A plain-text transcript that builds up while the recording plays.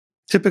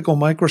typical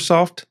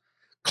Microsoft,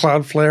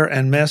 Cloudflare,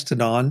 and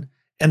Mastodon,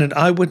 and an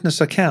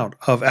eyewitness account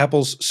of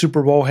Apple's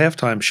Super Bowl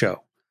halftime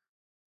show.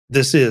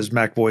 This is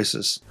Mac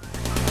Voices.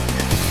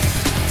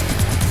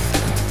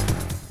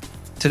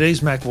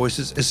 Today's Mac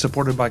Voices is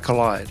supported by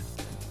Kolide.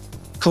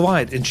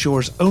 Kolide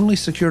ensures only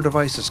secure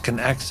devices can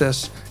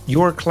access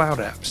your cloud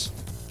apps.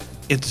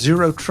 It's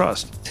zero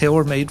trust,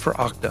 tailor-made for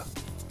Okta.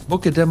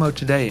 Book a demo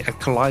today at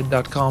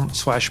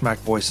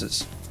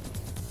kolide.com/MacVoices.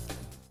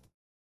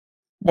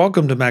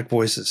 Welcome to Mac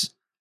Voices.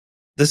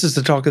 This is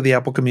the talk of the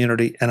Apple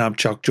community, and I'm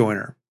Chuck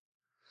Joyner.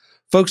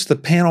 Folks, the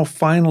panel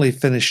finally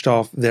finished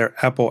off their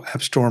Apple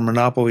App Store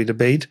monopoly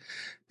debate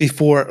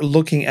before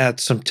looking at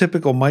some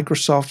typical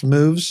Microsoft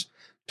moves,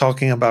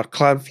 talking about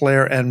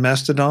Cloudflare and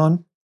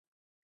Mastodon,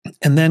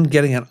 and then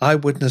getting an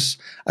eyewitness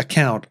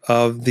account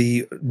of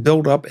the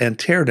build-up and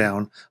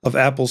teardown of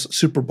Apple's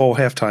Super Bowl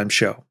halftime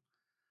show.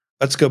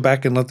 Let's go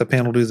back and let the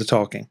panel do the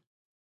talking.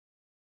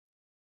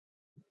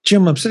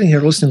 Jim, I'm sitting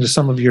here listening to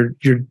some of your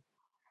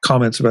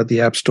comments about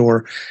the App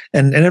Store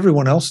and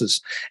everyone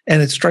else's,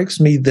 and it strikes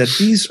me that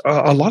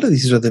a lot of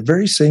these are the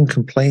very same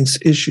complaints,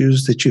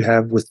 issues that you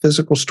have with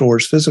physical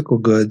stores, physical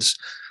goods,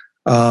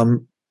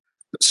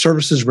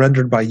 services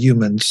rendered by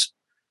humans.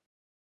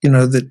 You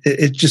know, that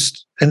it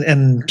just,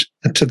 and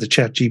to the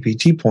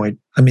ChatGPT point,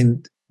 I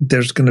mean,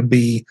 there's going to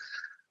be,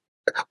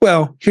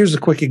 well, here's a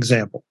quick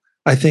example.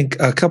 I think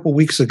a couple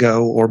weeks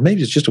ago, or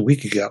maybe it's just a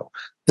week ago,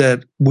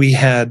 that we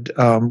had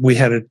a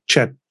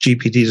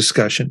ChatGPT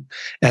discussion,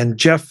 and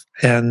Jeff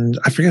and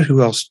I forget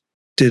who else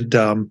did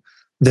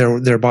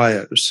their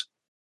bios,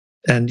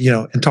 and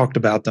talked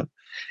about them.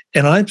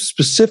 And I'm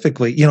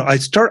specifically, I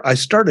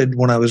started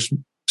when I was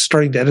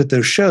starting to edit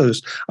those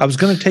shows, I was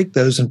going to take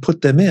those and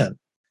put them in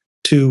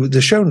to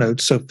the show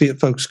notes so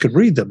folks could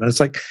read them. And it's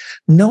like,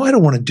 no, I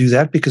don't want to do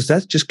that because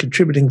that's just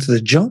contributing to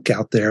the junk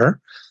out there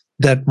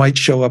that might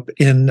show up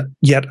in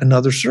yet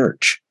another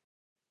search.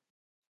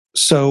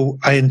 So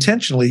I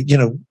intentionally,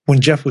 when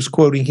Jeff was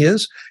quoting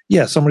his,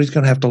 somebody's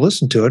going to have to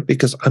listen to it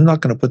because I'm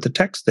not going to put the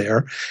text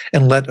there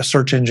and let a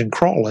search engine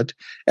crawl it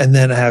and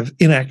then have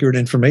inaccurate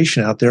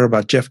information out there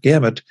about Jeff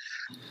Gamet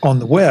on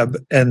the web,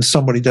 and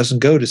somebody doesn't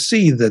go to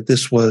see that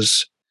this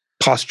was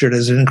postured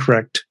as an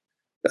incorrect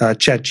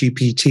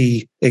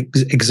ChatGPT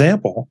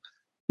example.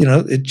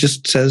 It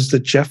just says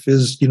that Jeff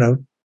is,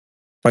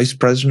 vice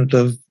president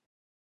of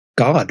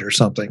God or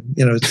something.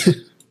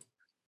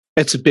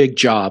 It's a big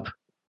job.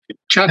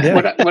 Chuck,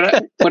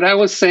 what I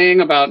was saying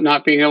about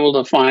not being able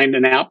to find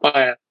an app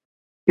by,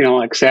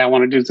 like say I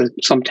want to do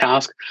some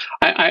task,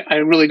 I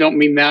really don't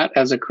mean that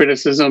as a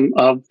criticism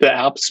of the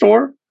App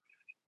Store,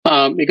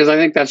 because I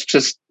think that's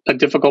just a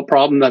difficult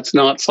problem that's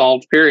not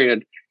solved.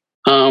 Period.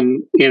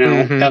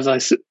 As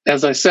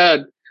I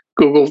said,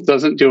 Google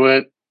doesn't do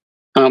it.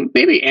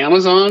 Maybe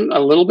Amazon a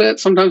little bit.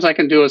 Sometimes I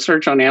can do a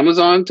search on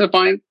Amazon to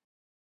find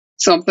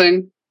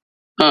something.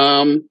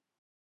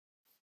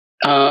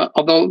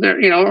 Although there,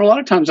 a lot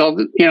of times I'll,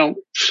 for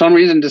some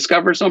reason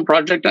discover some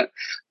product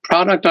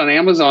on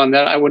Amazon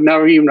that I would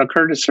never even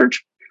occur to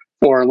search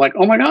for. Like,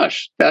 oh my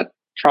gosh, that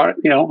product,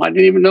 I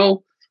didn't even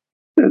know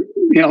that,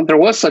 there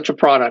was such a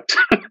product.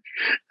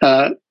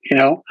 How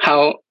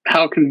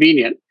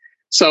convenient.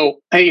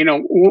 So,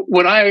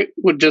 what I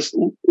would just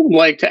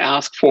like to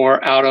ask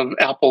for out of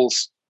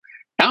Apple's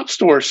App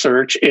Store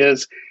search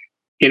is,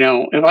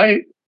 if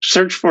I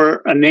search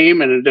for a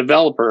name and a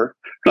developer,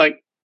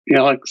 like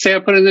say I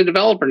put in the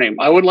developer name,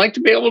 I would like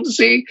to be able to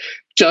see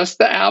just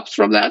the apps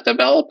from that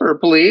developer,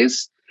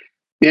 please.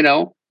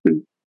 Don't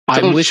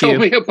show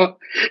me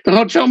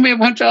a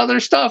bunch of other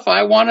stuff.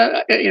 I want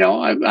to,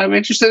 I'm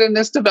interested in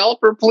this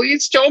developer.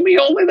 Please show me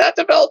only that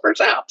developer's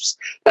apps.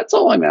 That's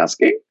all I'm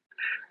asking.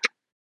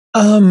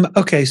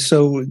 Okay,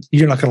 so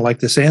you're not going to like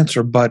this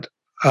answer, but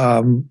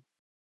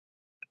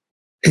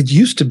it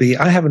used to be,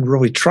 I haven't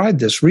really tried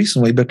this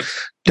recently, but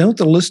don't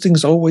the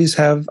listings always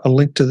have a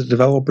link to the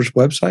developer's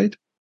website?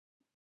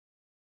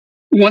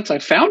 Once I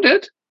found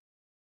it.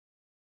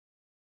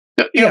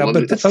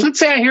 Let's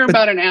say I hear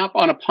about an app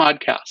on a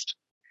podcast.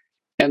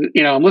 And,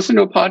 I'm listening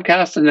to a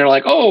podcast and they're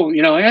like, oh,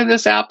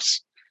 this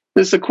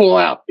is a cool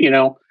app,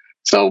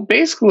 So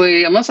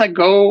basically, unless I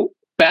go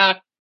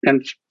back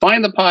and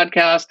find the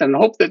podcast and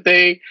hope that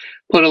they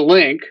put a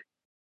link,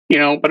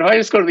 but if I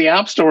just go to the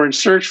App Store and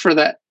search for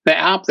the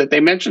app that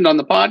they mentioned on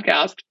the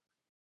podcast,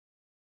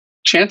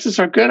 chances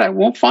are good I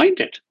won't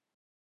find it.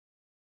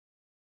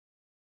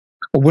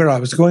 Where I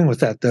was going with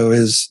that, though,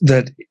 is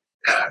that,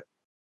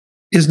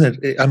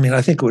 isn't it? I mean,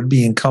 I think it would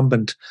be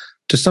incumbent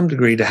to some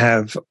degree to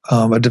have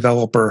a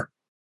developer,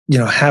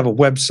 have a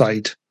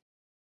website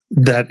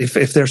that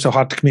if they're so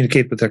hot to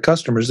communicate with their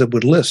customers, that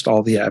would list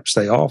all the apps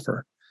they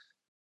offer,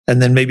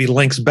 and then maybe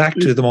links back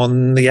to them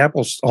on the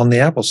Apple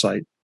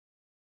site.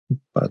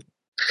 But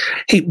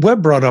hey,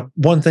 Webb brought up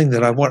one thing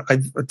that I want.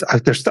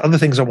 There's other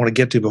things I want to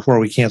get to before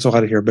we cancel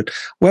out of here, but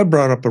Webb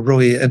brought up a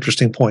really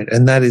interesting point,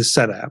 and that is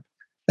Setapp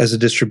as a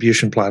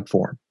distribution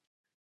platform.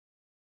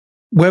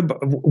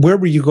 where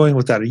were you going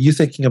with that? Are you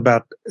thinking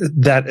about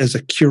that as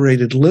a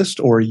curated list,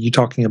 or are you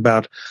talking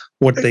about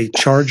what they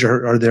charge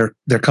or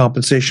their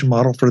compensation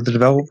model for the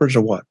developers,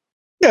 or what?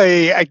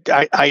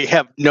 I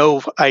have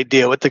no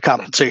idea what the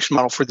compensation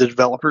model for the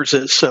developers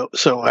is, so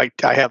I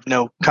have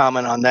no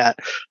comment on that.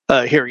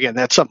 Here again,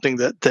 that's something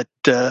that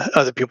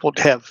other people would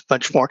have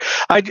much more.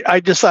 I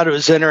just thought it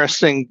was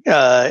interesting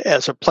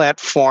as a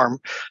platform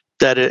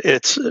that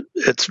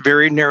it's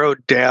very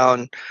narrowed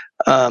down.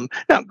 Now,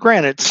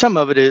 granted, some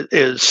of it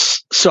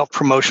is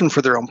self-promotion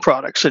for their own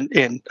products,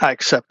 and I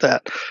accept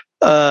that.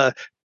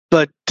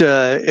 But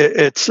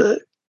it's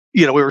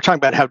we were talking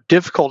about how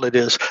difficult it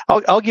is.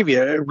 I'll give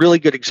you a really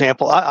good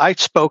example. I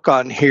spoke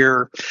on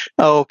here,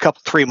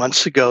 3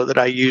 months ago, that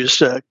I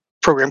used a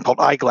program called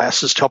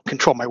Eyeglasses to help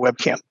control my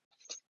webcam.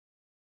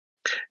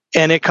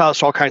 And it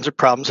caused all kinds of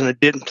problems, and it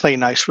didn't play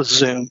nice with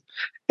Zoom.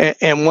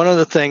 And one of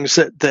the things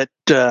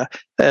that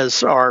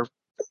as our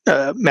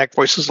Mac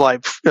Voices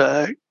Live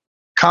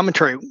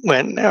commentary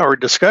went, or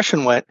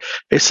discussion went,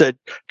 they said,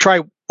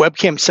 try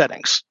webcam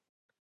settings.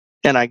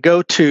 And I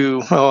go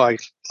to, I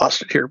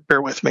lost it here,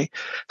 bear with me.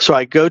 So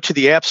I go to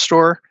the App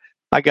Store.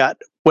 I got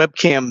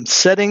webcam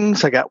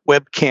settings. I got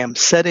webcam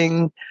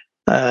setting.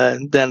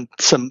 Then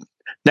some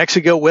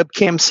Nexigo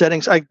webcam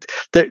settings.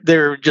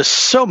 There are just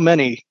so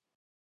many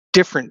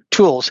different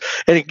tools.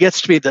 And it gets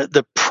to be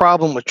the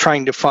problem with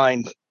trying to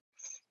find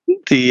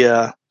the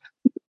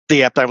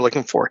app that I'm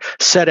looking for.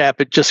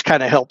 SetApp, it just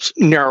kind of helps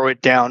narrow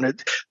it down.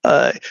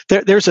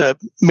 There's a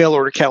mail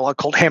order catalog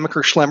called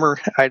Hammacher Schlemmer.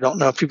 I don't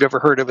know if you've ever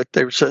heard of it.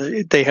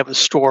 They have a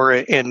store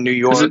in New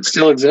York. Does it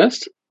still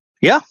exist?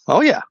 Yeah.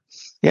 Oh yeah.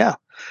 Yeah.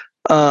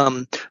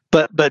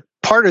 But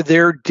part of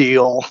their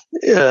deal,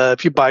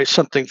 if you buy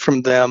something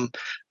from them,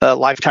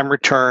 lifetime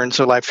returns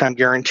or lifetime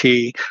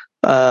guarantee,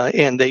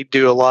 and they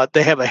do a lot.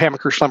 They have a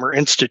Hammacher Schlemmer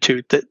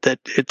Institute that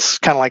it's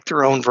kind of like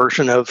their own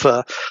version of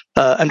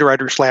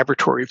Underwriter's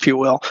Laboratory, if you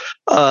will.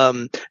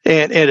 And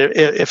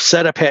if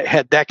SetUp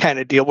had that kind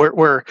of deal,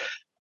 where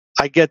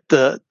I get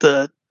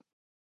the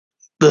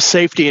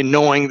safety in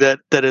knowing that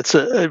it's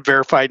a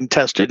verified and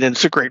tested, and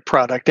it's a great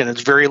product, and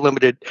it's very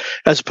limited,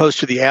 as opposed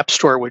to the App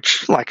Store,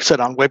 which, like I said,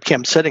 on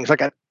webcam settings, I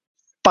got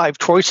 5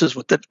 choices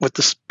with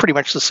this pretty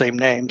much the same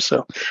name.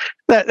 So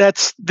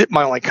that's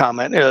my only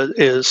comment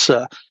is.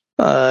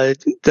 The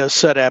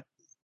SetApp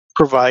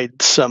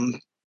provides some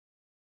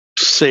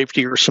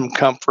safety or some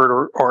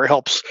comfort or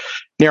helps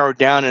narrow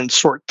down and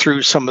sort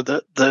through some of the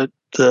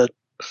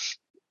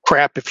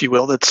crap, if you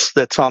will,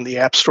 that's on the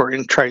App Store,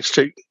 and tries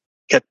to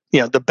get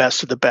the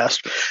best of the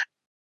best.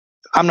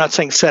 I'm not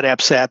saying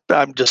SetApp's app.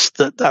 I'm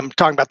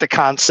talking about the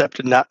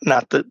concept and not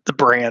the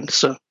brand.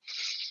 So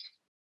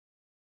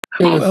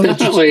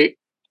definitely,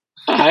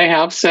 I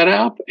have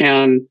SetApp,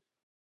 and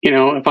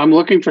if I'm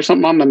looking for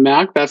something on the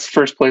Mac, that's the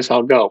first place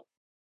I'll go.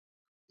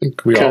 I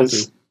think we all do.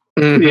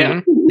 Yeah,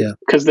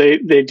 because they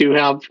do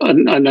have a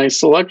nice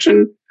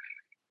selection,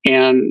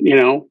 and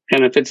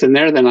and if it's in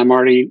there, then I'm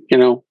already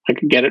I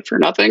can get it for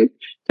nothing,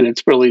 and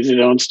it's real easy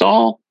to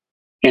install.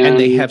 And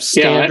they have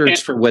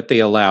standards for what they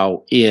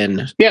allow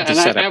in the and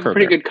SetUp I have program.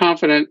 pretty good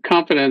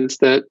confidence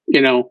that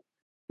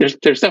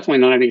there's definitely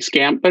not any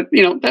scam, but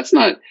that's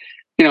not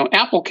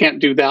Apple can't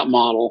do that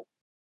model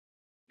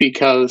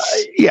because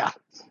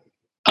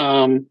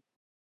one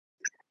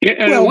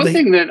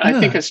thing that I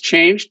think has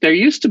changed, there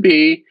used to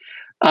be,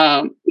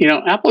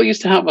 Apple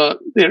used to have a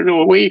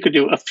way you could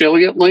do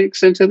affiliate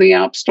links into the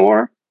App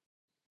Store.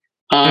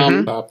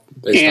 They stopped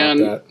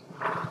that.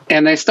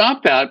 And they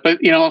stopped that. But,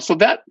 so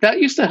that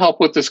used to help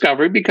with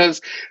discovery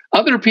because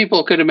other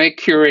people could make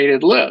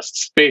curated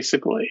lists,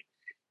 basically.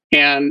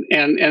 And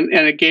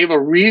it gave a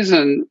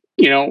reason,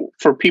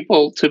 for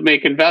people to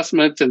make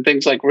investments in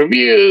things like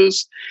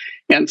reviews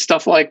and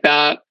stuff like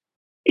that.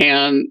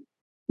 And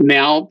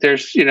now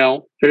there's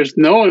no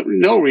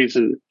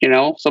reason,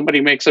 somebody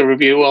makes a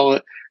review.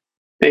 Well,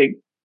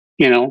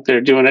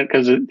 they're doing it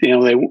because,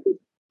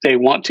 they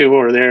want to,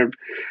 or they're,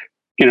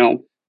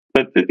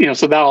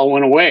 so that all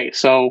went away.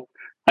 So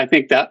I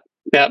think that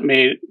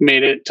made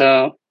it,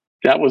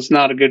 that was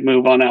not a good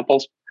move on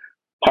Apple's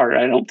part,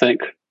 I don't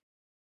think.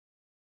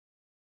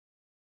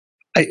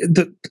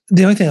 The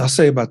only thing I'll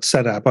say about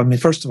SetApp, I mean,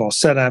 first of all,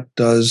 SetApp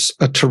does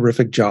a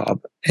terrific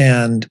job,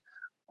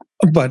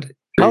 but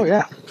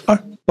are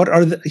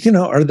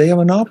they a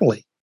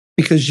monopoly?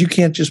 Because you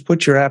can't just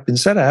put your app in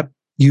SetApp.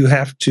 You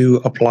have to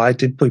apply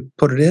to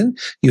put it in.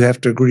 You have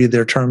to agree to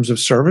their terms of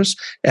service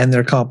and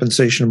their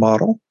compensation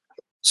model.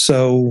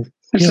 So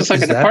it's just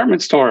like a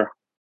department store.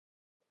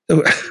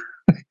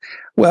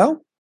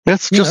 Well,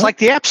 that's just like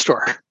the App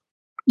Store.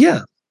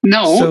 Yeah.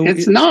 No, so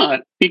it's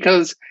not,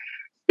 because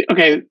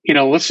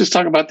let's just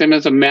talk about them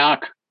as a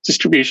Mac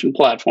distribution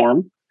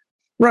platform.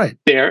 Right.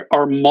 There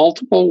are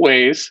multiple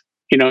ways.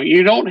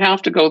 You don't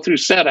have to go through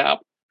SetApp.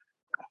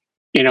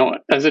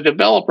 As a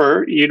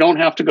developer, you don't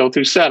have to go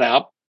through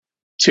SetApp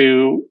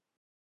to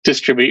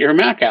distribute your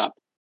Mac app.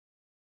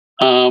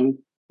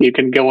 You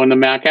can go in the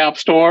Mac App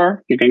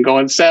Store. You can go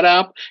in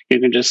SetApp. You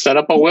can just set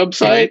up a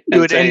website.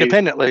 Do it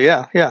independently.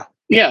 Yeah.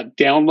 Yeah.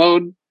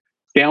 Download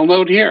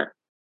download here.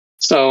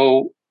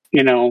 So,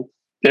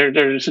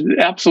 there's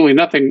absolutely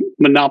nothing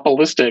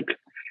monopolistic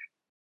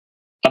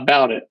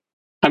about it.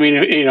 I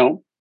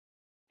mean,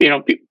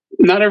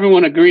 not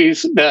everyone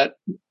agrees that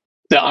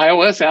the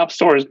iOS App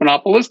Store is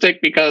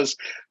monopolistic because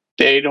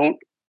they don't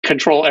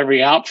control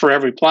every app for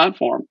every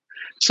platform.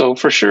 So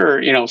for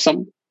sure,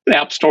 some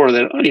app store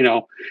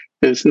that,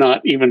 does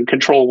not even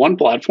control one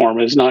platform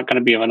is not going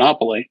to be a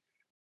monopoly.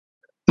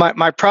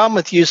 My problem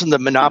with using the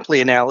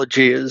monopoly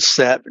analogy is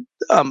that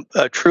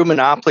a true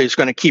monopoly is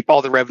going to keep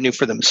all the revenue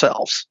for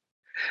themselves,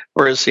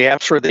 whereas the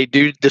App Store, they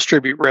do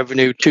distribute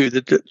revenue to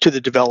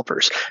the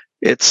developers.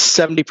 It's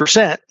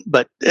 70%,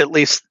 but at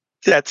least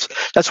that's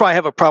why I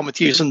have a problem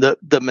with using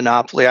the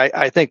monopoly.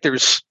 I think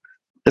it's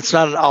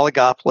not an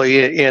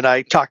oligopoly, and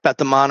I talked about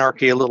the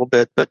monarchy a little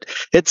bit, but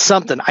it's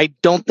something. I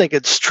don't think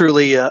it's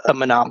truly a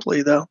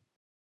monopoly, though.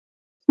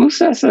 Who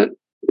says it?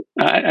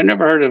 I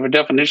never heard of a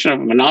definition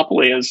of a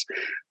monopoly as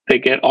they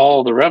get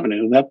all the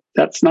revenue.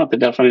 That's not the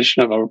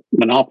definition of a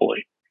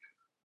monopoly.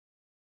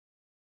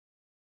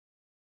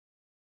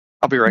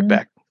 I'll be right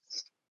back.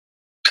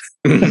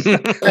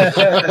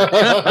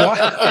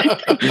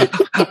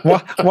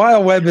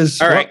 While Webb is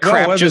all right,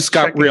 crap Webb just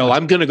got real.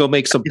 I'm going to go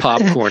make some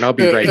popcorn. I'll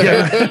be right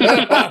back.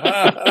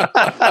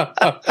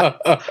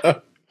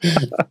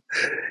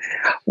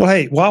 Well,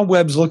 hey, while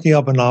Webb's looking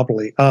up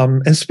Monopoly,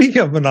 and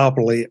speaking of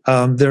Monopoly,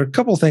 there are a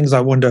couple of things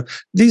I wanted to.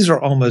 These are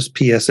almost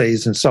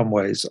PSAs in some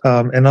ways.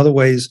 In other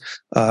ways,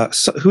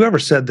 whoever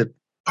said that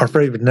our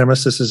favorite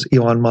nemesis is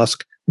Elon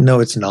Musk,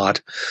 no, it's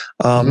not.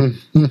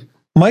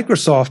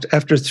 Microsoft,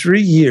 after 3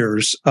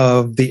 years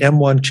of the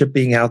M1 chip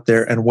being out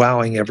there and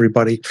wowing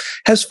everybody,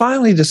 has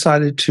finally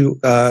decided to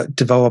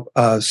develop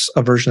a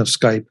version of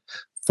Skype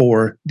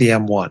for the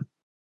M1.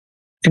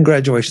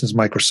 Congratulations,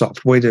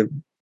 Microsoft! Way to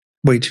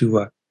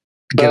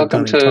get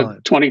welcome it done in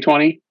time.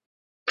 2020.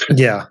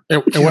 Yeah,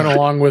 it went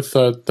along with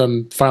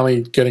them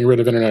finally getting rid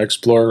of Internet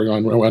Explorer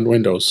on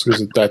Windows,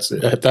 because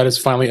that has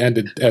finally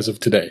ended as of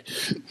today.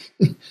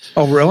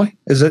 Oh, really?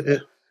 Is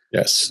it?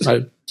 Yes,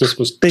 I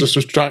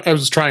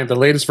was trying. The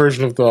latest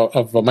version of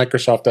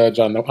Microsoft Edge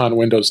on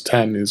Windows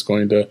 10 is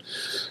going to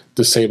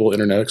disable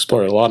Internet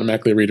Explorer. It'll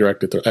automatically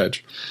redirect it to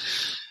Edge.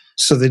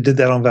 So they did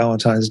that on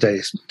Valentine's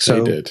Day.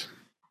 So they did.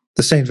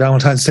 The St.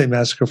 Valentine's Day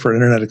Massacre for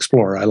Internet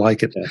Explorer. I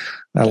like it. Yeah.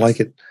 I like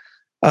it.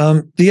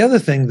 The other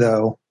thing,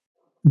 though,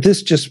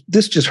 this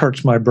just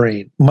hurts my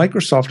brain.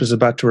 Microsoft is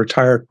about to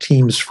retire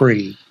Teams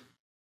Free.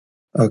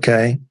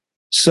 Okay,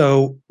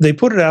 so they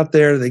put it out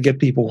there. They get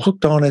people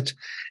hooked on it,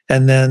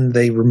 and then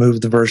they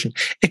remove the version.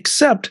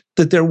 Except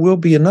that there will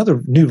be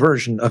another new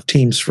version of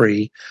Teams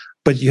Free,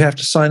 but you have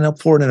to sign up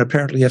for it, and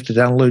apparently you have to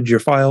download your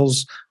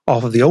files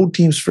off of the old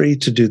Teams Free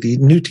to do the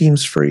new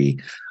Teams Free.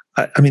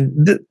 I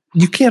mean,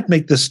 you can't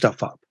make this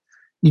stuff up.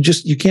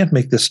 You can't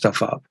make this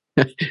stuff up.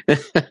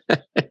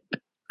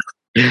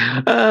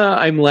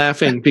 I'm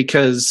laughing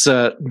because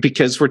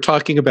we're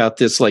talking about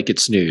this like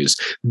it's news.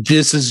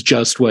 This is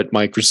just what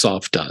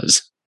Microsoft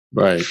does.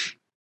 Right.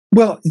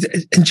 Well,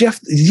 and Jeff,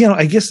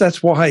 I guess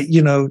that's why,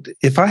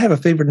 if I have a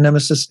favorite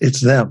nemesis, it's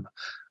them,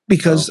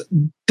 because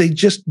they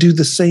just do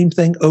the same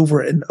thing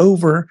over and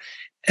over,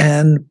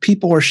 and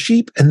people are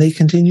sheep and they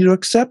continue to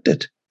accept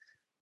it.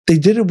 They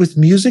did it with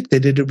music. They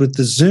did it with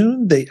the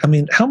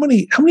Zune. How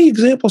many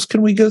examples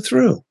can we go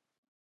through?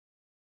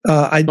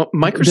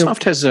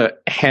 Microsoft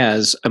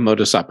has a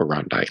modus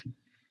operandi,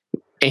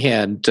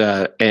 and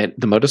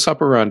the modus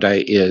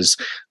operandi is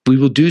we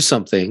will do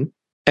something,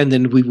 and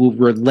then we will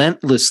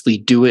relentlessly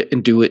do it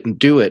and do it and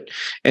do it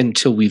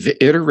until we've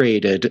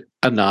iterated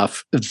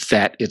enough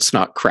that it's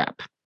not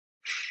crap.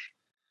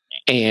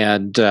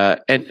 And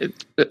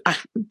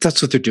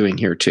that's what they're doing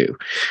here too.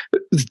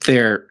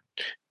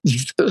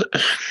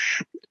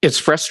 It's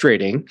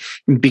frustrating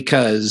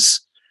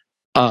because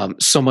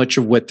so much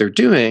of what they're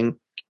doing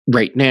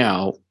right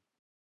now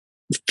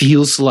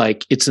feels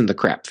like it's in the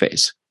crap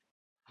phase,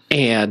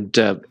 and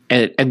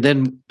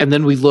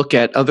then we look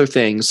at other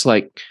things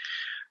like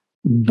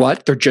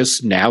what they're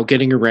just now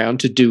getting around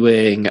to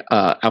doing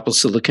Apple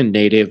Silicon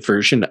native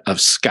version of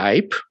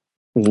Skype.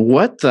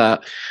 What the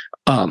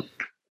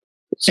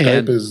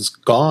Skype is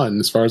gone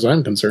as far as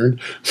I'm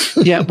concerned.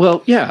 Yeah,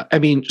 well, yeah. I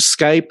mean,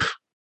 Skype.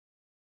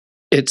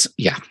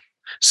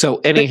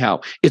 So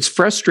anyhow, it's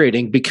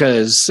frustrating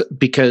because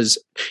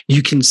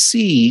you can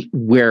see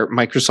where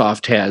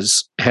Microsoft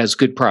has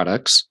good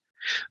products,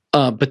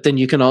 but then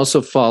you can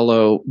also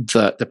follow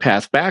the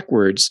path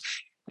backwards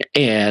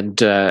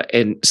and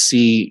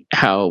see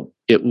how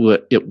it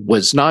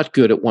was not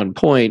good at one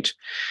point.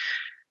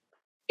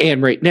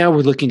 And right now we're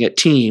looking at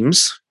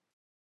Teams,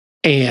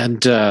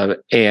 and I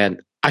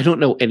don't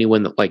know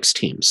anyone that likes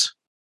Teams.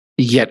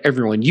 Yet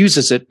everyone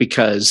uses it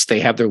because they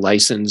have their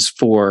license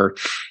for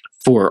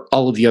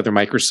all of the other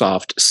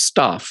Microsoft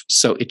stuff.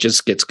 So it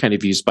just gets kind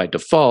of used by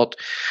default,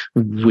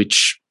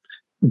 which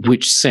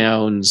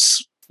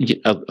sounds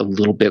a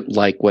little bit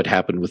like what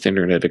happened with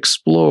Internet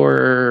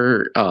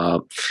Explorer,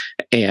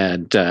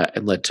 and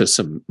led to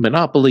some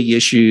monopoly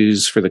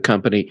issues for the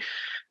company.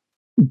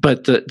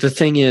 But the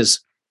thing is,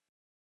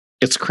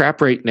 it's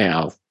crap right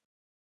now,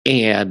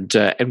 and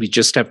we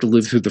just have to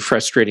live through the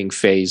frustrating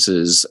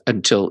phases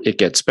until it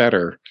gets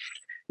better,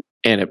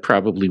 and it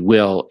probably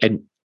will.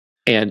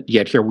 And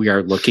yet here we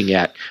are looking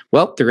at,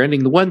 well, they're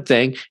ending the one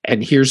thing,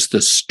 and here's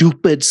the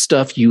stupid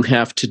stuff you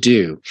have to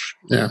do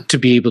to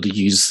be able to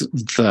use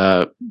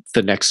the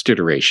next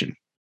iteration.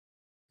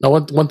 Now,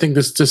 one thing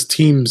this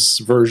Teams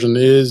version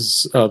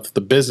is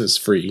the business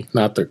free,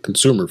 not the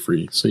consumer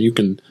free. So you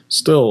can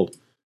still,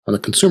 on the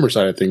consumer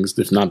side of things,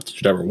 if not that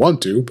you'd ever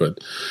want to, but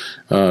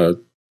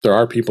there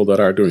are people that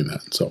are doing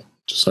that. So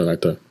just I'd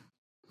like to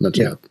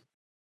mention that.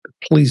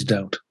 Please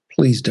don't.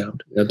 Please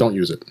don't. Yeah, don't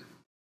use it.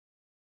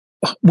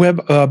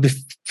 Webb,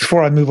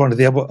 before I move on to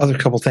the other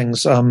couple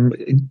things,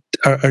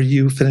 are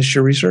you finished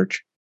your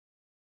research?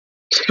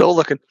 Still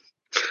looking.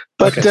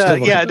 But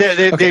okay,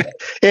 they,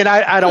 and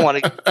I don't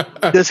want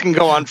to. This can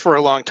go on for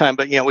a long time.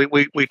 But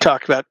we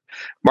talked about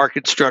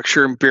market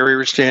structure and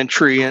barriers to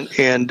entry, and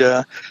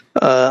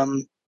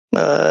product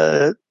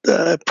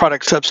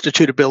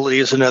substitutability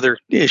is another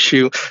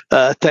issue.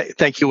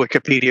 Thank you,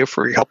 Wikipedia,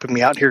 for helping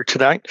me out here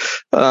tonight.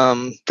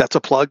 That's a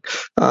plug.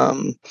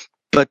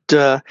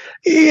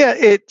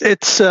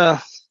 It's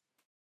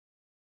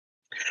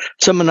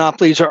some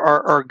monopolies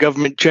are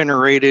government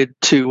generated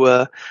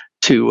to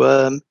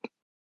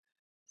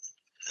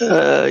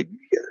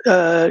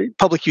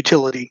public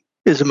utility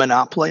is a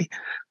monopoly,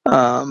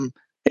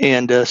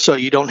 and so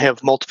you don't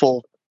have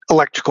multiple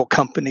electrical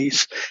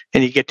companies,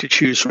 and you get to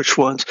choose which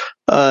ones.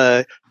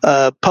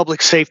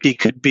 Public safety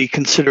could be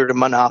considered a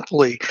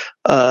monopoly.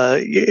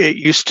 It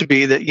used to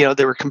be that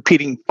there were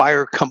competing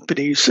fire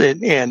companies,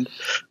 and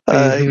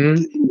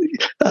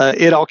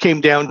it all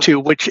came down to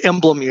which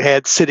emblem you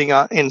had sitting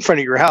in front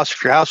of your house.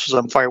 If your house was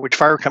on fire, which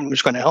fire company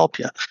was going to help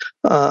you?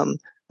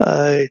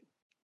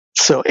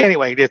 So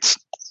anyway,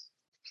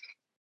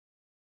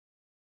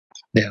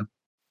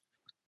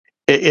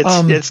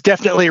 it's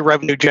definitely a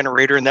revenue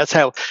generator, and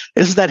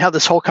isn't that how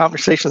this whole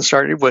conversation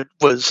started? What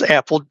was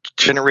Apple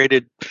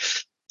generated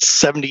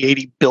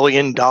 $70-80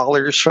 billion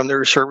from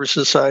their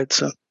services side?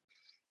 So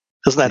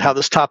isn't that how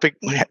this topic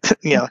an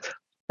hour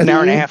and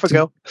a half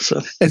ago?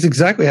 So it's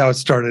exactly how it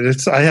started.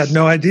 I had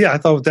no idea. I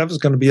thought that was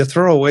going to be a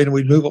throwaway and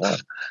we'd move on.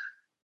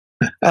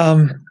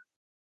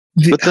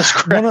 With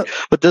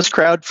this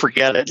crowd,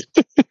 forget it.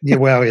 Yeah,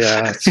 well,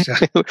 yeah.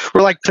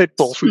 We're like pit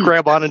bulls. We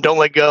grab on and don't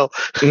let go.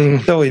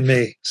 So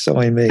me.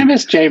 I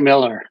miss Jay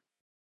Miller.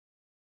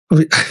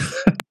 He's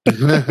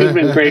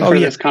been great for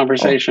this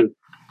conversation.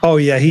 Oh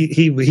yeah,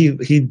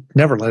 he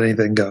never let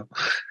anything go.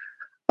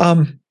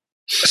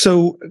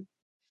 So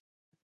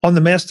on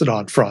the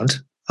Mastodon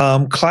front,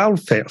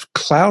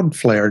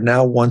 Cloudflare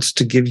now wants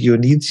to give you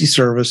an easy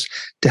service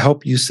to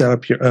help you set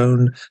up your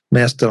own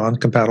Mastodon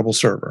compatible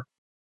server.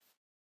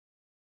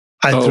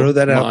 I throw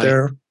that out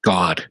there.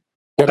 God.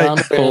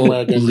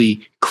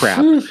 Holy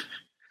crap.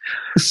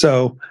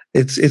 So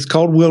it's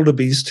called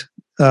Wildebeest,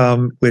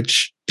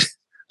 which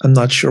I'm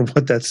not sure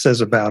what that says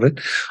about it.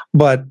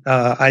 But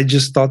I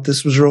just thought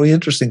this was really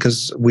interesting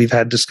because we've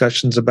had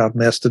discussions about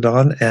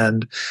Mastodon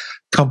and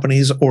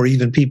companies or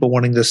even people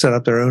wanting to set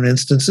up their own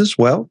instances.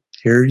 Well,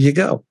 here you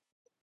go.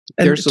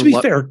 And to be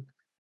fair,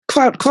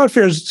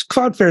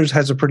 Cloudflare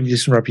has a pretty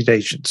decent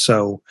reputation.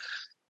 So,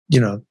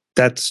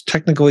 that's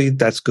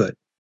good.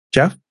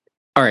 Jeff?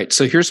 All right.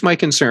 So here's my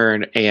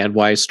concern and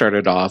why I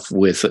started off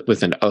with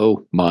an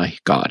oh my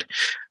God.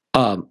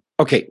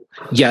 Okay.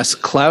 Yes,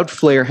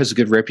 Cloudflare has a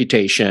good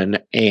reputation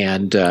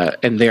and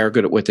they are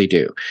good at what they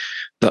do.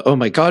 The oh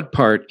my God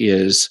part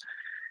is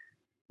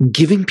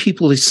giving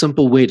people a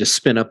simple way to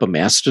spin up a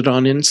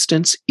Mastodon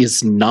instance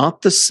is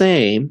not the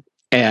same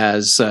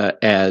as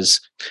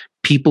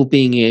people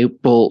being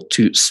able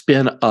to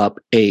spin up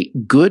a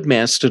good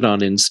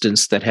Mastodon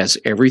instance that has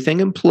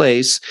everything in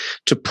place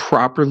to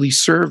properly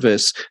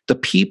service the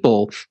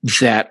people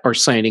that are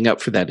signing up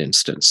for that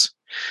instance.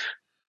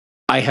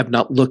 I have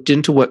not looked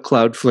into what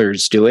Cloudflare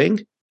is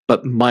doing,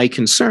 but my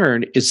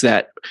concern is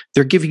that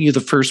they're giving you the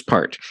first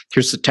part.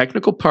 Here's the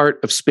technical part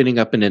of spinning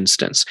up an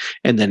instance,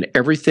 and then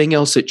everything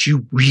else that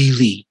you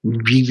really,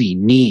 really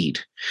need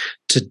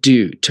to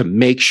do to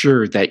make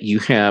sure that you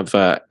have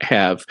a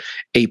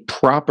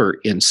proper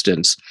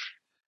instance.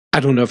 I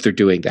don't know if they're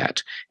doing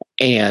that,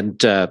 and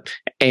to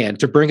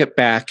bring it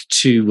back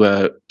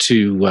to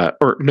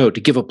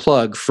give a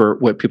plug for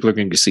what people are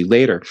going to see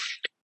later.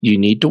 You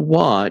need to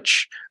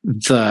watch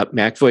the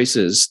Mac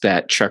Voices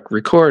that Chuck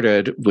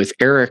recorded with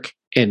Eric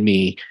and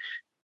me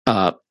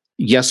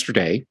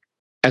yesterday,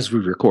 as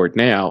we record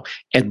now,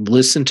 and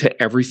listen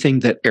to everything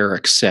that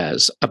Eric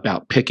says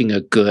about picking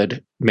a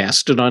good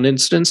Mastodon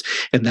instance.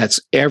 And that's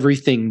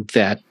everything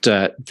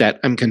that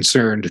I'm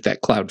concerned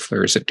that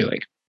Cloudflare isn't doing.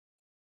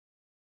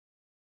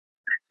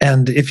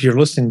 And if you're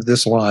listening to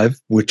this live,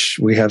 which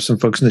we have some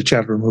folks in the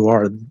chat room who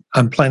are,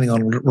 I'm planning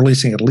on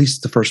releasing at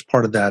least the first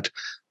part of that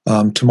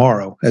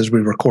tomorrow as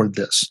we record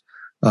this.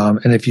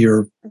 And if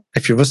you're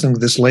listening to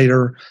this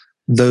later,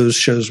 those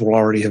shows will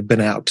already have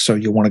been out, so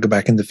you'll want to go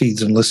back in the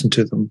feeds and listen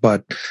to them.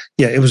 But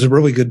yeah, it was a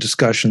really good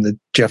discussion that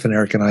Jeff and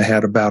Eric and I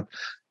had about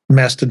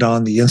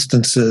Mastodon, the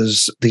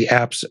instances, the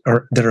apps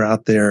that are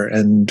out there,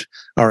 and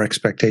our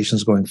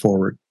expectations going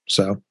forward.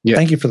 So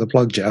Thank you for the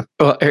plug, Jeff.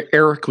 Well,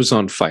 Eric was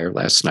on fire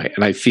last night,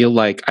 and I feel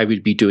like I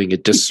would be doing a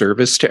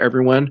disservice to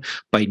everyone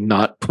by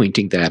not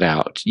pointing that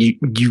out. You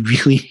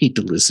really need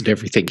to listen to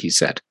everything he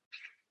said.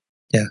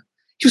 Yeah.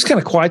 He was kind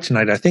of quiet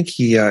tonight. I think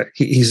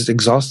he's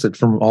exhausted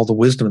from all the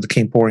wisdom that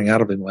came pouring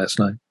out of him last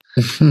night.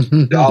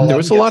 There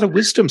was a lot of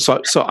wisdom,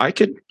 so I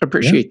could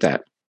appreciate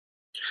that.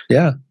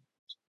 Yeah.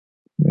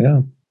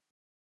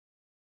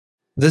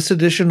 This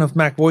edition of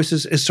Mac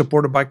Voices is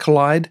supported by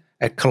Collide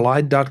at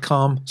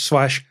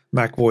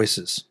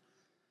collide.com/MacVoices.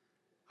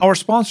 Our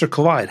sponsor,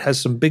 Collide,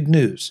 has some big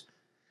news.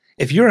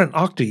 If you're an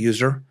Okta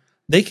user,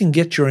 they can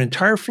get your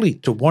entire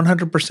fleet to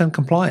 100%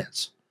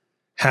 compliance.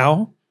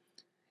 How?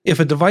 If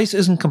a device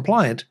isn't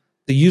compliant,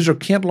 the user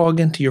can't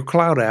log into your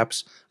cloud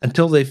apps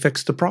until they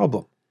fix the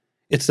problem.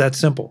 It's that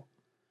simple.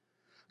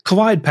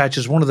 Collide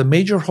patches one of the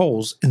major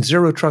holes in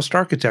Zero Trust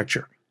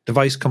architecture,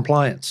 device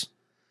compliance.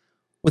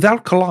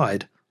 Without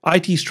Collide,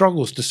 IT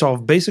struggles to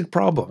solve basic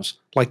problems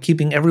like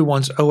keeping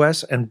everyone's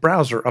OS and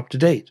browser up to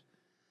date.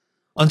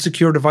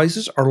 Unsecure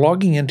devices are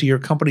logging into your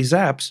company's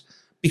apps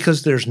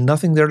because there's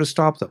nothing there to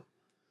stop them.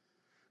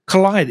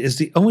 Collide is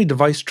the only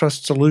device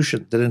trust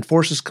solution that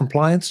enforces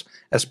compliance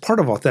as part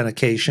of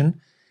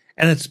authentication,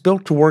 and it's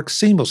built to work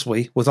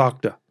seamlessly with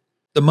Okta.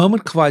 The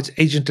moment Collide's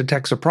agent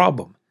detects a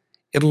problem,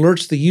 it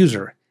alerts the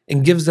user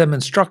and gives them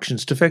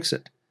instructions to fix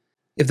it.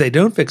 If they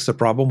don't fix the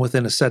problem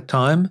within a set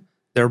time,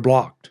 they're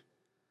blocked.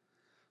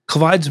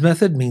 Collide's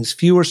method means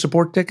fewer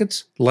support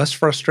tickets, less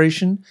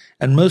frustration,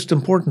 and most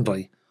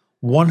importantly,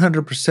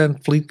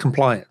 100% fleet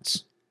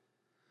compliance.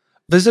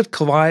 Visit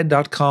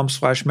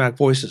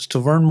collide.com/MacVoices to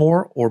learn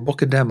more or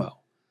book a demo.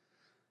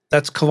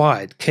 That's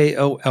Collide,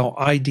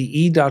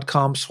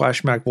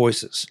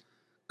 KOLIDE.com/MacVoices.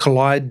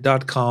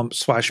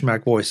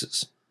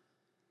 Collide.com/MacVoices.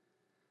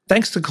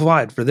 Thanks to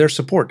Collide for their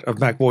support of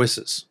Mac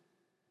Voices.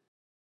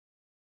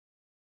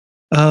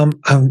 I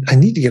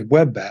need to get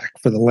Webb back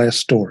for the last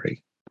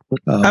story.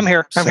 I'm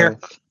here.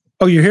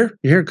 Oh, you're here?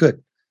 You're here?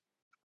 Good.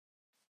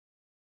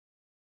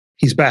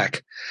 He's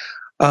back.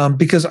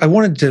 Because I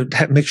wanted to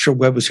make sure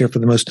Webb was here for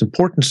the most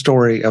important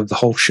story of the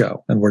whole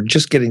show, and we're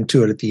just getting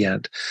to it at the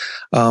end.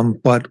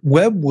 But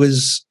Webb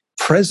was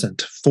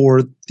present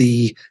for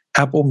the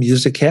Apple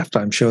Music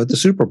halftime show at the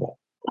Super Bowl.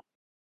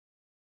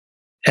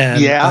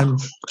 And by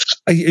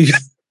the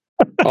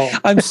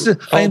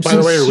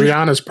way,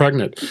 Rihanna's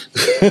pregnant.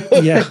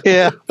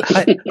 Yeah.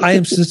 I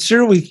am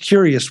sincerely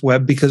curious,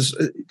 Webb, because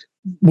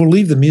we'll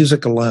leave the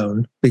music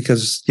alone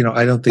because,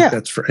 I don't think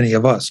that's for any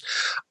of us.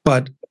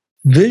 But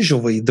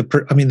visually, the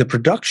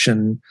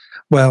production,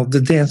 well,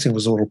 the dancing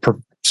was a little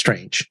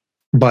strange,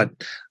 but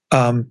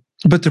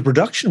the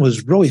production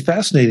was really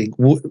fascinating.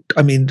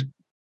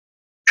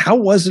 How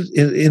was it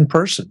in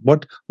person?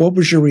 What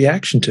was your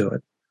reaction to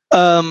it?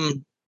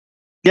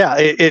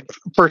 It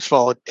first of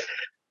all,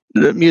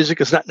 the music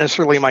is not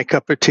necessarily my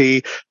cup of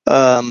tea.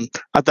 I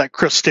thought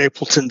Chris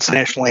Stapleton's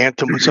national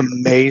anthem was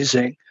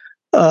amazing.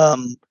 A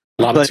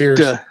lot of tears.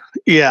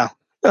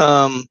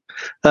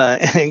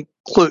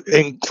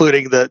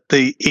 Including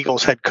the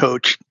Eagles head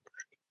coach,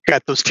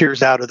 got those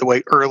tears out of the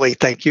way early.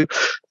 Thank you.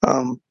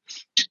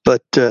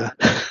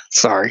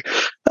 Sorry.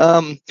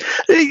 I'm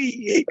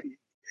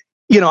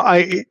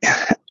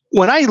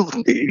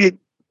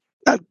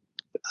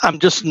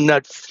just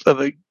nuts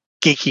of a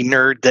geeky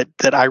nerd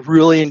that I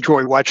really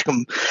enjoy watching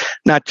them,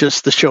 not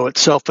just the show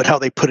itself, but how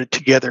they put it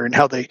together and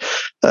how they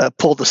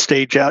pull the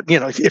stage out.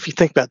 If you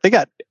think about it, they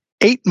got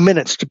 8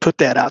 minutes to put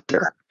that out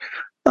there.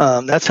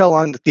 That's how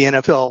long that the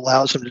NFL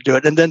allows them to do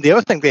it. And then the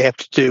other thing they have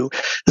to do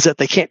is that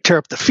they can't tear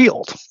up the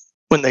field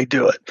when they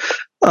do it.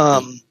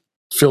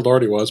 Field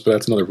already was, but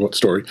that's another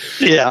story.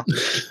 Yeah.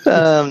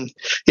 That's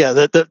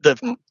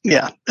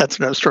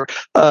another story.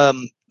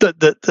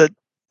 The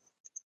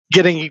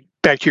getting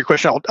back to your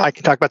question, I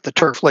can talk about the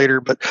turf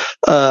later, but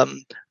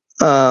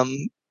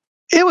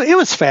it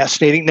was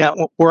fascinating.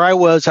 Now, where I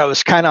was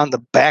kind of on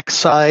the back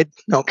side.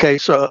 Okay,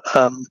 so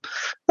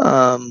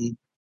from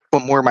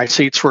where my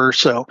seats were,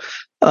 so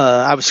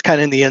I was kind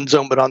of in the end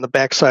zone, but on the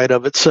back side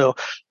of it. So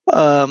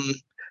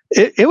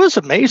it was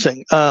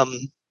amazing.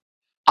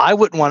 I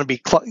wouldn't want to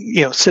be,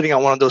 sitting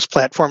on one of those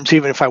platforms,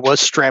 even if I was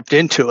strapped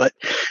into it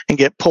and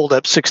get pulled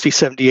up 60,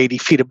 70, 80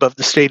 feet above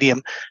the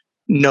stadium.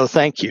 No,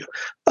 thank you.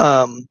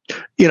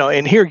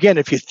 And here again,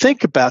 if you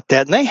think about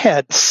that, and they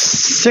had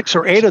 6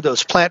 or 8 of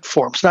those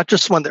platforms, not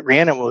just one that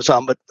Rihanna was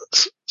on, but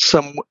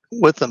some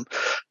with them.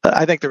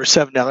 I think there were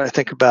 7 now that I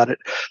think about it.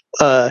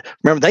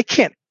 Remember, they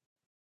can't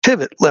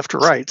pivot left or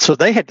right, so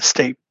they had to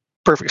stay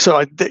perfect.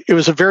 So it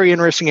was a very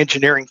interesting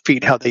engineering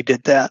feat how they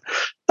did that.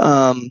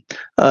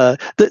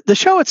 The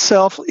show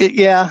itself,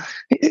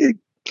 it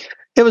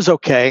was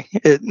okay.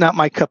 Not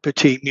my cup of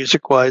tea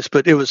music-wise,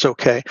 but it was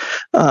okay.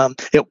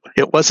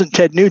 It wasn't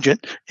Ted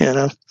Nugent,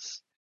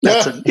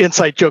 That's an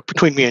inside joke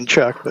between me and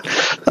Chuck.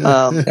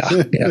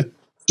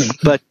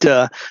 But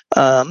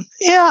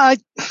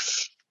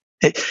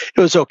it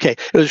was okay.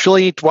 It was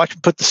really neat to watch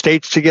them put the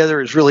stage together.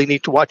 It was really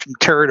neat to watch them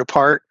tear it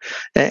apart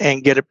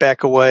and get it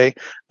back away.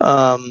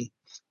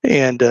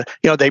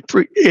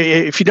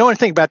 If you know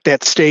anything about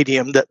that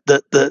stadium,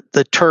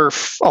 the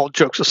turf, all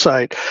jokes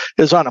aside,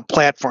 is on a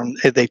platform.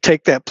 They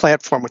take that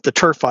platform with the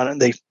turf on it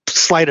and they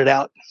slide it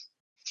out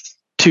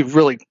to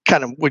really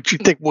kind of what you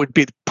think would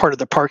be part of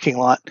the parking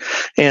lot.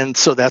 And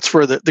so that's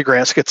where the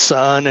grass gets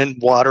sun and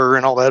water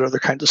and all that other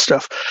kinds of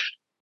stuff.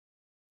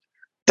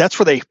 That's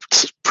where they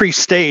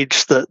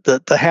pre-staged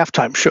the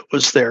halftime show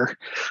was there.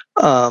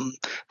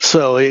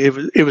 So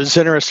it was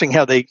interesting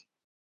how they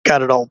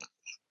got it all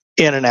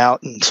in and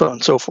out and so on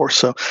and so forth.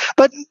 So,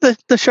 but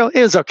the show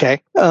is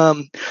okay.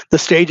 The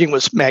staging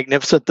was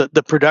magnificent.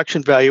 The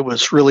production value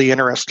was really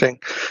interesting.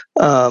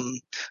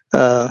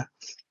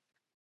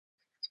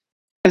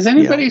 Has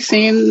anybody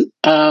seen,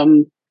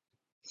 is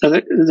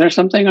there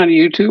something on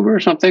YouTube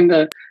or something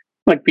that,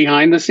 like,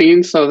 behind the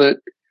scenes so that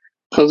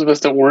those of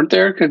us that weren't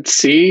there could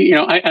see,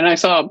 I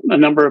saw a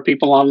number of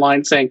people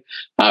online saying,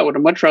 I would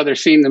have much rather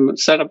seen them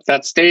set up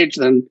that stage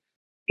than,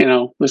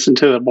 listen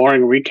to the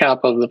boring recap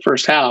of the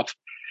first half.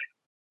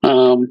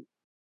 Well,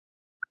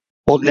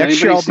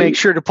 next year I'll make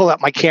sure to pull out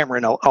my camera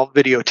and I'll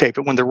videotape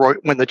it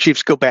when the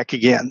Chiefs go back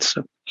again.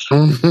 So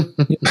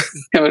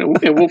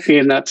it won't be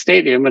in that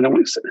stadium, and it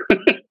was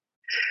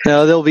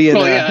no, they'll be in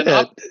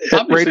obviously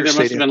Raiders there must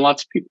Stadium. have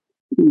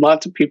been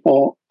lots of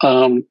people.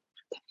 Oh,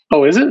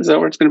 is it? Is that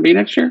where it's going to be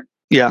next year?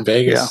 Yeah, In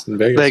Vegas.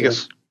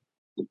 Vegas.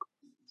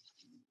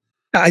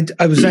 I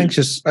was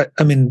anxious.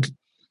 I mean,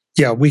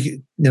 yeah,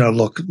 we,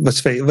 look,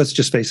 let's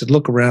just face it.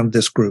 Look around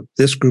this group.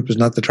 This group is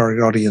not the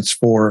target audience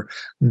for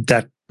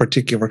that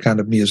particular kind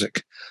of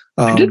music.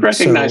 I did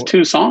recognize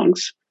 2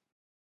 songs.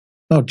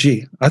 Oh,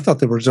 gee, I thought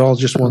there was all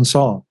just one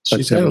song.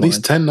 She's had at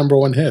least 10 number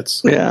 1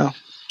 hits. Yeah,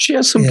 She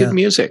has some good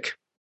music.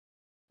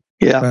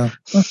 yeah.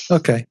 Well,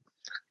 okay.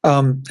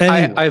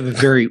 Anyway. I have a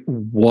very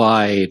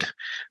wide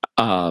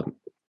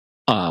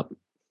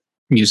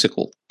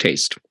musical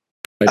taste.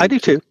 I do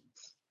too.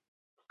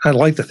 I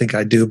like to think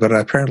I do, but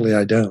apparently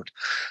I don't.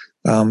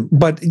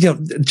 But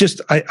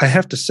I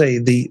have to say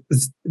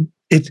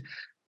it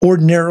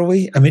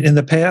ordinarily. I mean, in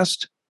the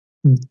past,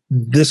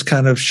 this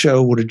kind of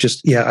show would have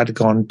I'd have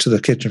gone to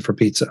the kitchen for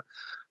pizza.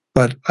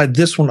 But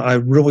this one, I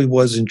really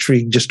was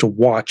intrigued just to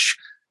watch.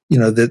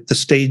 The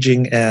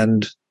staging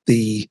and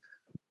the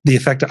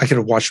effect. I could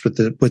have watched with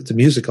the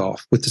music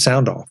off, with the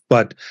sound off,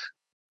 but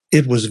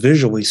it was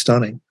visually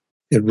stunning.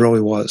 It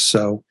really was.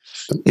 So,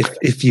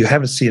 if you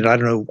haven't seen it, I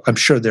don't know. I'm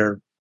sure there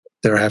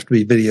have to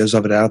be videos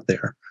of it out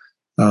there.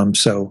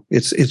 So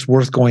it's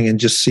worth going and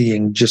just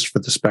seeing just for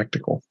the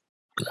spectacle.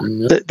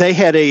 They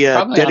had a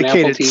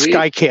dedicated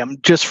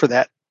Skycam just for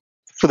that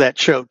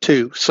show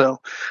too. So,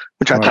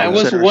 which I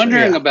was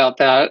wondering about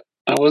that.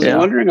 I was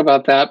wondering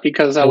about that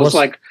because I was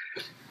like,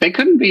 they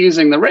couldn't be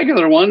using the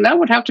regular one. That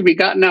would have to be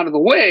gotten out of the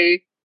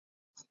way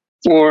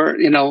for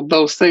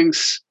those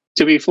things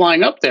to be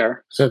flying up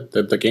there. So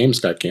the game's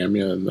got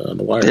Skycam and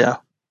the wire. Yeah.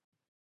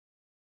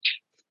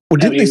 Well,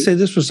 didn't they say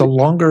this was a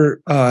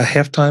longer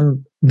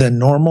halftime than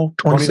normal?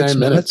 26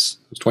 minutes?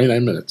 It was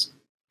 29 minutes.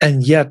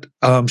 And yet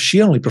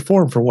she only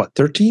performed for what,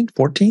 13,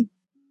 14?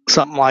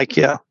 Something like,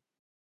 yeah.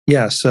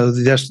 Yeah, so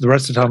the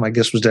rest of the time, I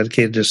guess, was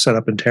dedicated to set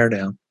up and tear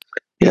down.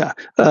 Yeah.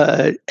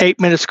 8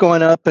 minutes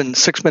going up and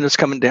 6 minutes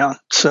coming down.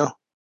 So,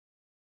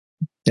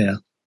 yeah.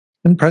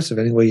 Impressive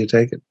any way you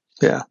take it.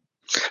 Yeah.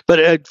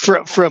 But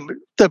from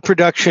the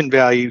production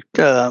value,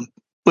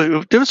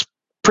 it was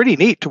pretty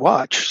neat to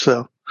watch.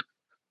 So,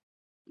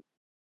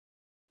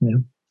 yeah.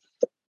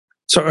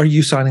 So, are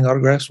you signing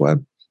autographs,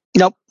 Webb?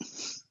 Nope.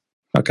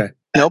 Okay.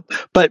 Nope.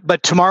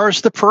 But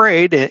tomorrow's the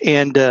parade,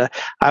 and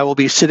I will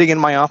be sitting in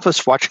my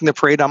office watching the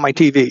parade on my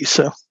TV.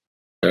 So,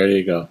 there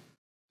you go.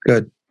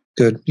 Good.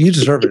 You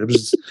deserve it. It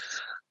was.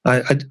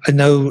 I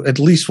know at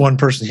least one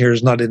person here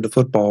is not into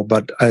football,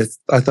 but I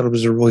thought it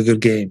was a really good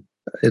game.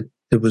 It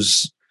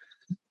was.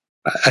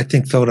 I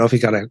think Philadelphia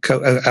got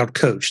out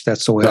coached.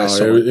 That's the way I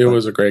saw it. It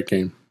was a great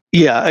game.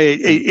 Yeah,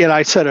 and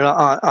I said it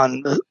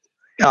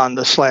on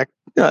the Slack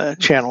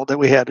channel that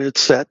we had it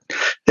set.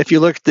 If you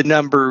look at the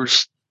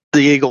numbers,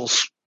 the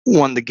Eagles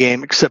won the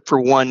game, except for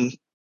one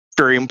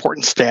very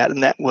important stat,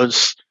 and that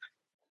was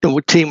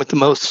the team with the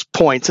most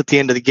points at the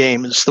end of the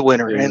game is the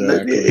winner,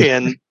 exactly.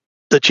 and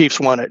the Chiefs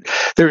won it.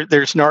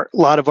 There's not a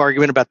lot of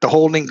argument about the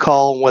holding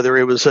call, whether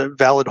it was a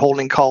valid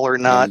holding call or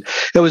not.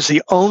 It was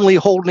the only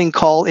holding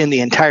call in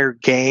the entire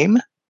game,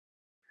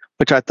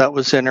 which I thought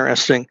was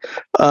interesting.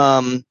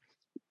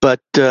 But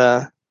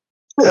a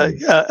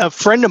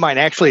friend of mine,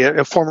 actually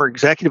a former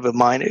executive of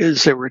mine,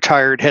 is a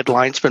retired head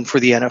linesman for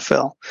the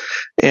NFL.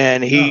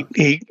 And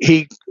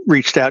he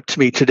reached out to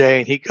me today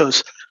and he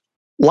goes,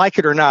 like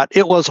it or not,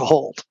 it was a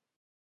hold.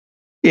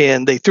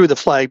 And they threw the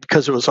flag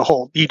because it was a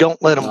hold. You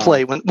don't let them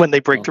play when they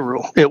break the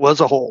rule. It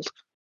was a hold.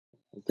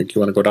 I think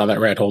you want to go down that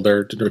rat hole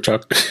there,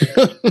 Chuck.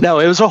 No,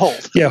 it was a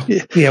hold. Yeah.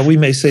 We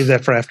may save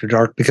that for after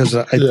dark because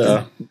I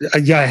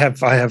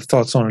have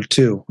thoughts on it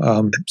too.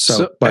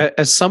 But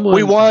as someone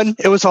we won,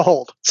 it was a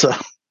hold. So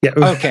Yeah.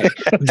 Okay,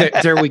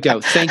 there we go.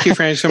 Thank you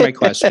for answering my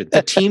question.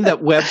 The team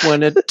that Webb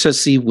wanted to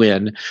see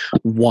win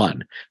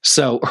won.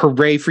 So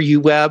hooray for you,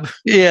 Webb.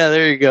 Yeah,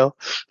 there you go.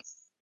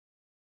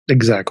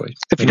 Exactly.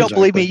 If you don't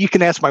believe me, you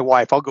can ask my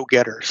wife. I'll go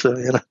get her. So,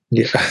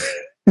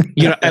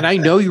 Yeah. And I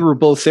know you were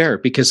both there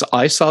because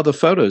I saw the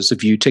photos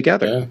of you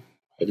together.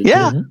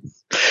 Yeah. Mhm.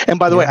 And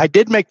by the way, I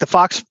did make the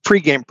Fox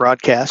pregame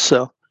broadcast.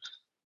 So,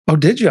 Oh,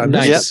 did you? I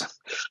missed Nice. it.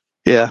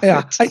 yeah.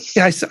 Yeah,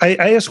 I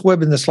asked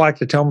Webb in the Slack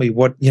to tell me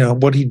what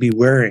he'd be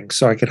wearing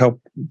so I could help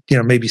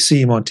maybe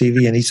see him on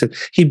TV, and he said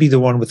he'd be the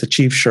one with the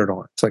Chiefs shirt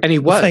on. It's like, And he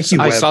was. well, thank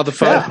you, I Webb. saw the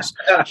photos.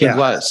 He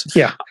was.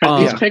 Yeah,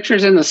 Are these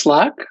pictures in the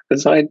Slack?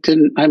 Because I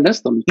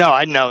missed them.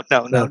 No,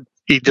 no.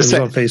 He it just was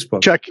said, on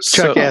Facebook. Chuck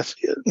So-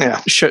 asked.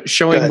 Yeah.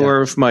 Showing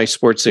more of my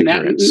sports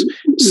ignorance.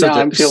 Now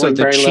I'm feeling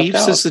the very left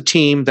Chiefs out. is the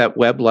team that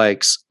Webb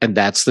likes, and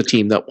that's the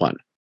team that won.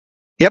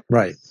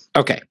 Right.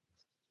 Okay.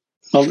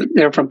 Well,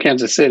 they're from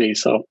Kansas City,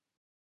 so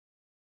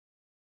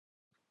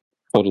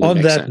Totally On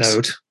makes that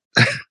sense.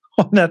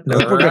 note,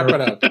 we're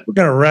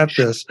gonna wrap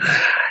this.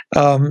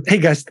 Hey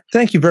guys,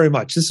 thank you very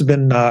much. This has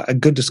been a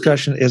good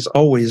discussion as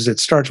always. It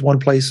starts one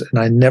place,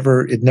 and it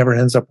never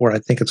ends up where I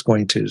think it's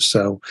going to.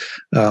 So,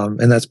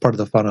 and that's part of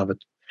the fun of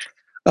it.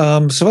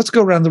 So let's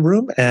go around the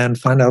room and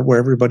find out where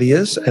everybody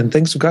is. And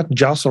things have gotten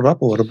jostled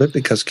up a little bit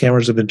because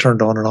cameras have been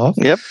turned on and off.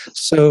 Yep.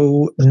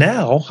 So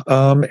now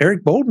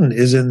Eric Bolden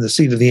is in the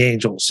seat of the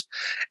Angels.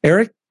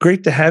 Eric,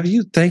 great to have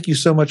you. Thank you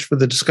so much for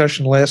the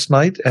discussion last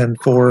night and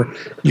for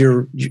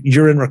you're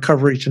in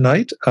recovery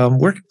tonight.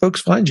 Where can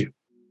folks find you?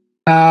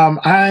 I'm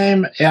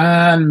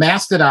on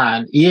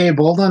Mastodon, EA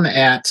Bolden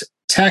at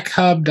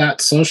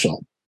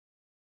techhub.social.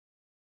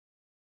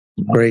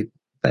 Great.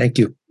 Thank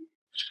you.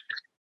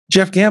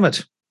 Jeff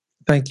Gamet,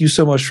 thank you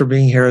so much for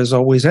being here as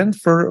always and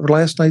for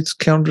last night's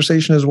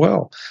conversation as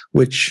well,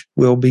 which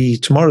will be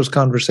tomorrow's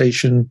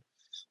conversation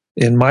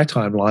in my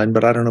timeline,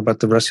 but I don't know about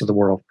the rest of the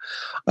world.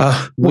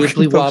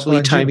 Wibbly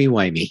wobbly, timey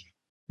wimey.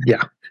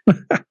 Yeah.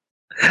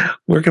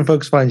 Where can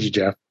folks find you,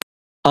 Jeff?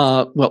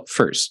 Well,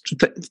 first,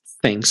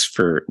 thanks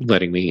for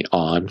letting me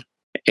on,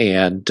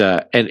 and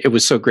it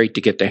was so great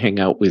to get to hang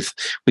out with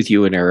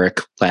you and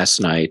Eric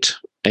last night,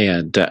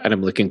 and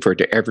I'm looking forward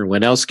to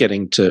everyone else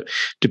getting to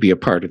be a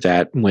part of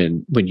that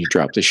when you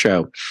drop the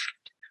show.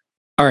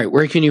 All right,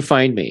 where can you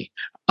find me?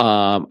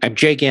 I'm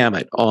Jay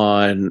Gamet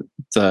on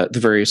the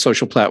various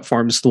social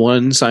platforms. The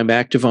ones I'm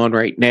active on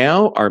right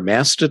now are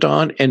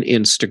Mastodon and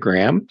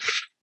Instagram,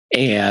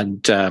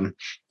 and then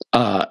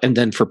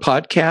for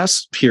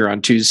podcasts here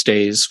on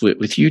Tuesdays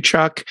with you,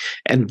 Chuck,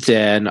 and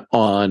then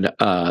on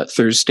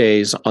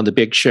Thursdays on The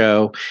Big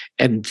Show,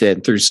 and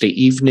then Thursday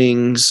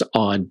evenings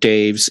on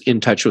Dave's In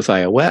Touch with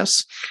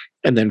iOS,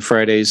 and then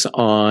Fridays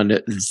on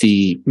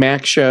The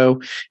Mac Show,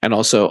 and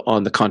also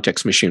on The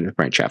Context Machine with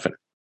Brent Chaffin.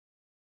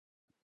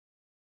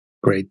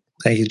 Great.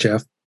 Thank you,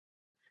 Jeff.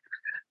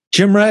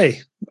 Jim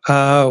Ray,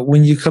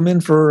 when you come in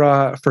for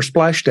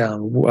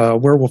Splashdown,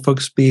 where will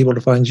folks be able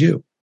to find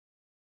you?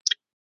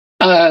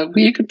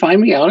 You can find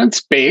me out in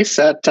space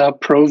at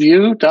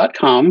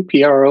provue.com,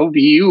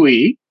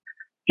 PROVUE,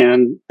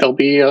 and there'll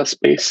be a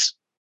space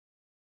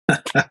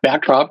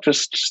backdrop,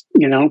 just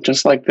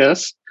like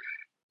this.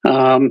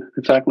 In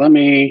fact, let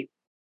me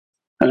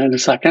in a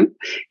second,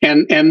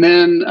 and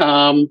then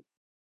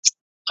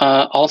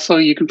also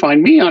you can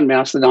find me on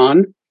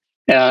Mastodon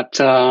at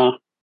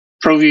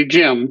ProView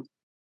Jim.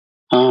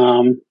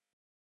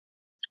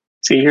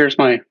 See, here's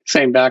my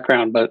same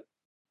background, but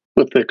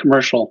with the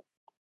commercial.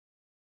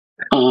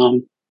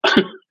 ProView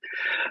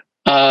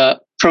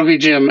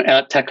Jim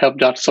at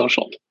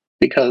techhub.social,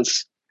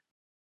 because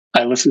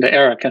I listened to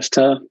Eric as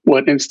to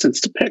what instance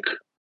to pick.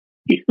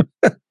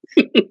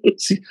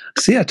 See,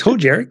 I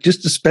told you, Eric,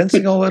 just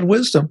dispensing all that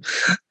wisdom.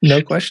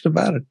 No question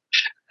about it.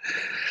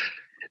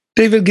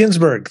 David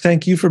Ginsburg,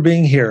 thank you for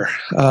being here.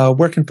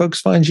 Where can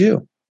folks find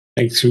you?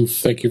 Thank you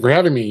for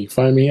having me.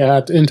 Find me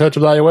at In Touch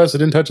with iOS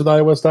at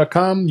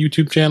intouchwithios.com,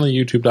 YouTube channel,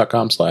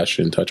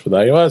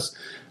 youtube.com/intouchwithios.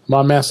 I'm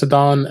on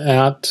Mastodon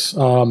at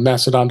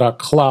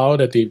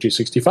mastodon.cloud at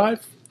DaveJ65.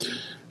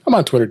 I'm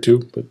on Twitter too,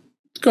 but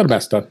go to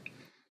Mastodon.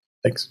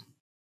 Thanks.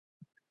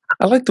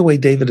 I like the way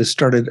David has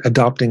started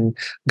adopting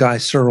Guy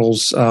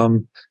Searle's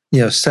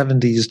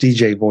 70s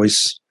DJ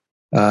voice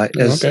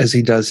as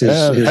he does his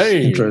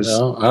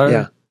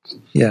intros.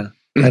 Yeah.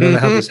 I don't know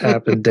how this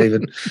happened,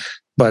 David,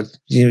 but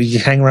you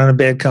hang around in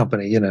bad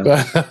company, and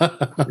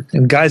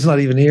Guy's not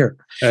even here.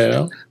 I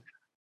know.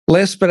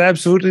 Last but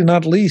absolutely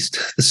not least,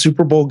 the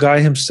Super Bowl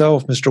guy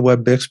himself, Mr.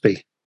 Webb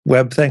Bixby.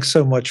 Webb, thanks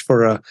so much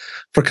for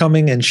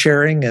coming and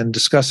sharing and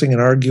discussing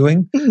and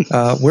arguing.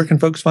 Where can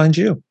folks find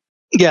you?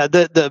 Yeah,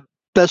 the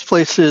best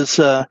place is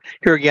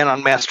here again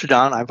on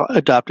Mastodon. I've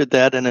adopted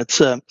that, and it's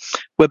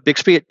Webb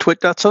Bixby at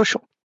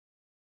twit.social.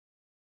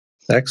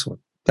 Excellent.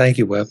 Thank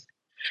you, Webb.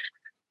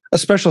 A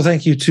special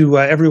thank you to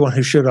everyone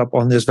who showed up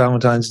on this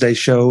Valentine's Day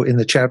show in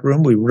the chat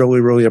room. We really,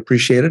 really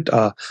appreciate it.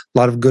 A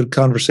lot of good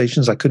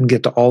conversations. I couldn't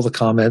get to all the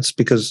comments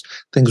because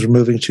things were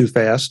moving too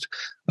fast,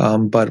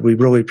 but we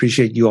really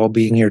appreciate you all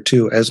being here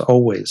too, as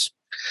always.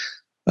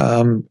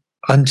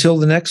 Until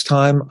the next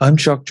time, I'm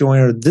Chuck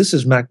Joyner. This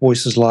is Mac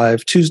Voices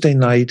Live, Tuesday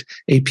night,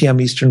 8 p.m.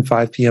 Eastern,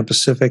 5 p.m.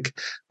 Pacific,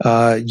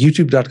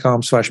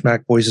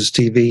 youtube.com/Mac Voices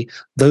TV.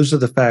 Those are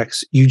the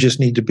facts. You just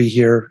need to be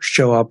here,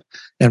 show up,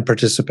 and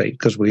participate,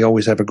 because we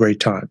always have a great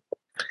time.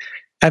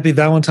 Happy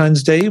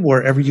Valentine's Day,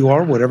 wherever you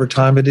are, whatever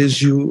time it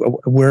is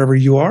wherever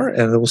you are,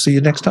 and we'll see you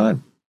next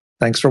time.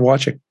 Thanks for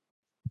watching.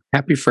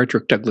 Happy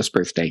Frederick Douglass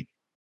birthday.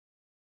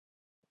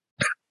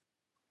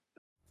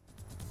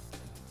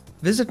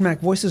 Visit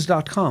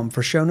MacVoices.com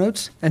for show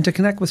notes and to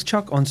connect with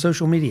Chuck on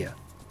social media.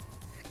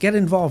 Get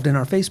involved in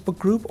our Facebook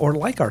group or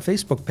like our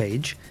Facebook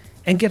page,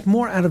 and get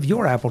more out of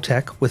your Apple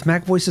tech with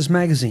Mac Voices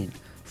Magazine,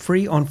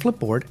 free on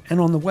Flipboard and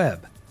on the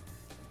web.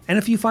 And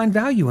if you find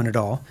value in it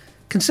all,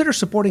 consider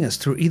supporting us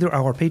through either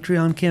our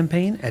Patreon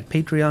campaign at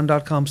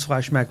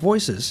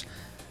patreon.com/MacVoices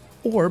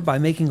or by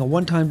making a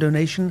one-time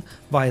donation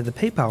via the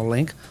PayPal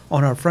link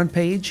on our front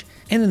page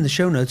and in the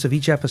show notes of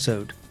each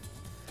episode.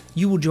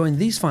 You will join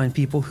these fine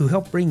people who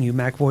help bring you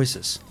Mac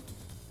Voices.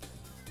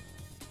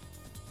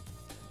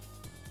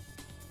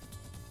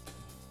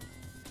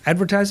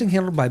 Advertising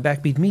handled by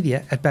Backbeat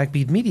Media at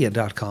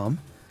backbeatmedia.com.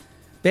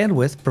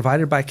 Bandwidth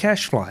provided by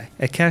CacheFly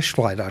at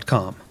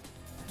cachefly.com.